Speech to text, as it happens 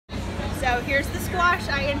So here's the squash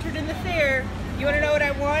I entered in the fair. You want to know what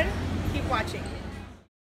I won? Keep watching.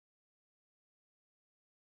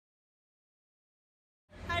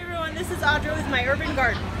 Hi everyone, this is Audra with my urban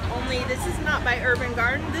garden. Only this is not my urban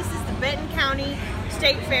garden. This is the Benton County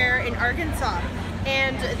State Fair in Arkansas.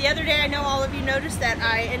 And the other day, I know all of you noticed that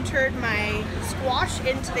I entered my squash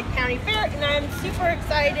into the county fair, and I'm super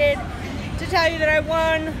excited to tell you that I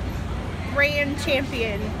won grand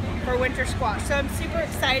champion for winter squash. So I'm super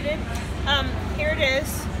excited. Here it is.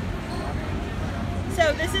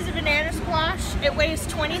 So this is a banana squash. It weighs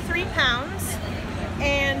 23 pounds.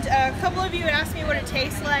 And a couple of you asked me what it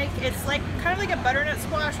tastes like. It's like kind of like a butternut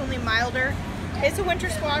squash, only milder. It's a winter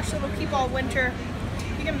squash, so it'll keep all winter.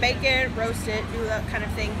 You can bake it, roast it, do that kind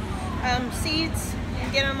of thing. Seeds, you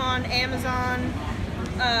can get them on Amazon.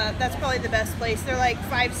 That's probably the best place. They're like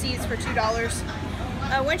 5 seeds for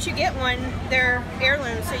 $2. Once you get one, they're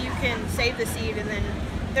heirlooms, so you can save the seed, and then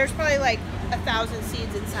there's probably like 1,000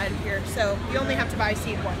 seeds inside of here, so you only have to buy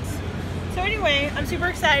seed once. So anyway, I'm super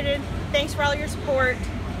excited. Thanks for all your support.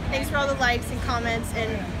 Thanks for all the likes and comments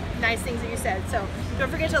and nice things that you said. So don't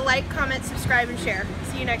forget to like, comment, subscribe, and share.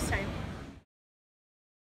 See you next time.